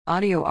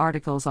Audio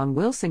articles on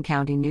Wilson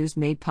County News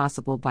made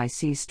possible by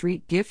C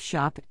Street Gift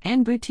Shop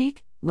and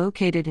Boutique,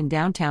 located in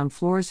downtown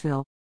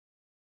Floresville.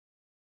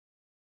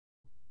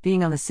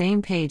 Being on the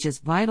same page is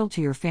vital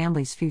to your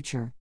family's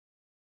future.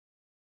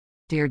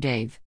 Dear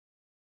Dave,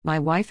 my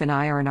wife and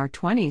I are in our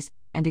 20s,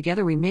 and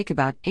together we make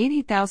about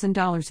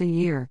 $80,000 a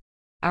year.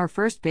 Our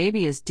first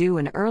baby is due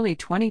in early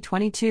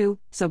 2022,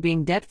 so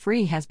being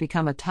debt-free has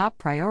become a top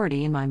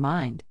priority in my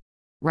mind.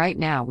 Right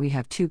now we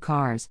have 2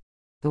 cars.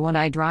 The one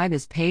I drive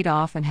is paid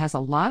off and has a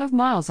lot of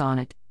miles on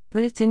it,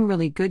 but it's in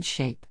really good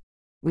shape.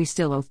 We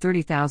still owe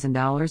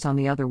 $30,000 on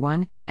the other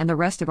one, and the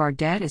rest of our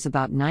debt is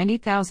about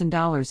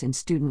 $90,000 in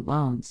student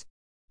loans.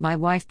 My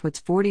wife puts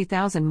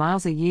 40,000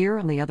 miles a year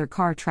on the other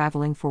car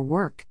traveling for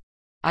work.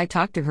 I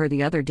talked to her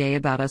the other day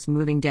about us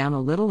moving down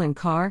a little in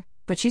car,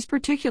 but she's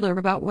particular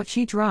about what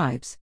she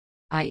drives.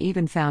 I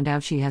even found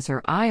out she has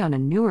her eye on a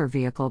newer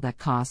vehicle that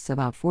costs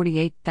about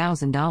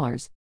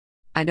 $48,000.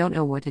 I don't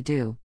know what to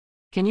do.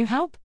 Can you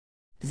help?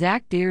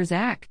 Zach, dear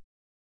Zach.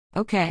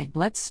 Okay,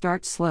 let's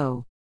start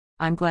slow.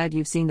 I'm glad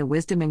you've seen the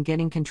wisdom in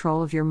getting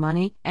control of your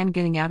money and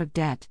getting out of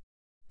debt.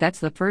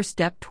 That's the first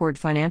step toward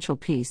financial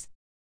peace.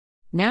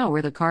 Now,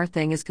 where the car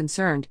thing is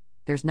concerned,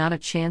 there's not a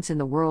chance in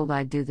the world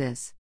I'd do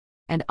this.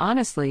 And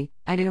honestly,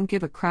 I don't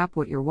give a crap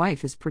what your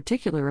wife is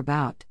particular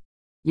about.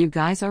 You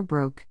guys are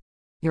broke.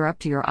 You're up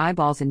to your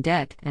eyeballs in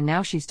debt, and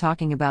now she's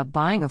talking about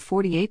buying a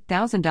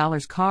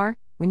 $48,000 car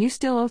when you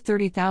still owe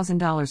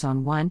 $30,000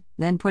 on one,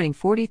 then putting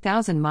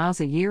 40,000 miles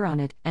a year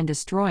on it and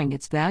destroying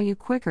its value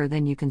quicker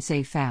than you can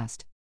save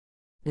fast.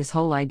 This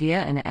whole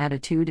idea and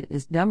attitude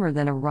is dumber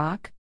than a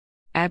rock?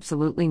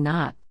 Absolutely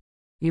not.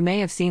 You may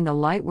have seen the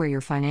light where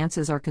your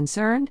finances are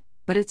concerned,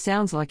 but it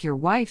sounds like your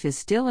wife is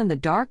still in the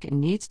dark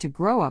and needs to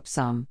grow up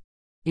some.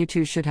 You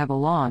two should have a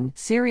long,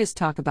 serious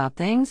talk about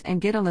things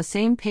and get on the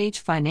same page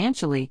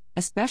financially,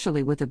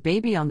 especially with a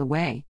baby on the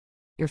way.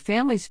 Your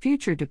family's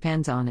future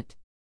depends on it.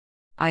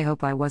 I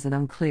hope I wasn't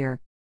unclear.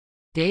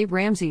 Dave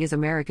Ramsey is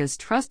America's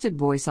trusted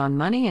voice on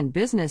money and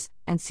business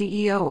and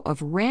CEO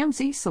of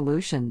Ramsey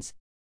Solutions.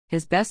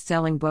 His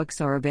best-selling books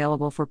are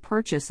available for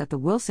purchase at the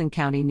Wilson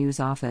County News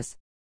office.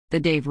 The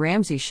Dave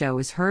Ramsey Show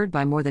is heard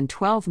by more than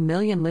 12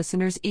 million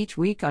listeners each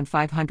week on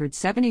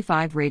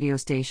 575 radio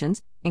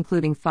stations,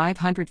 including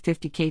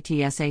 550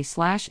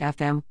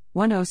 KTSA/FM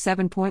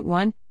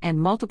 107.1 and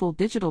multiple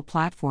digital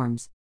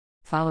platforms.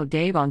 Follow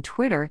Dave on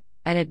Twitter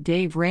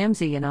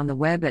 @DaveRamsey and on the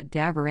web at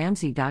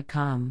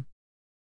DaveRamsey.com.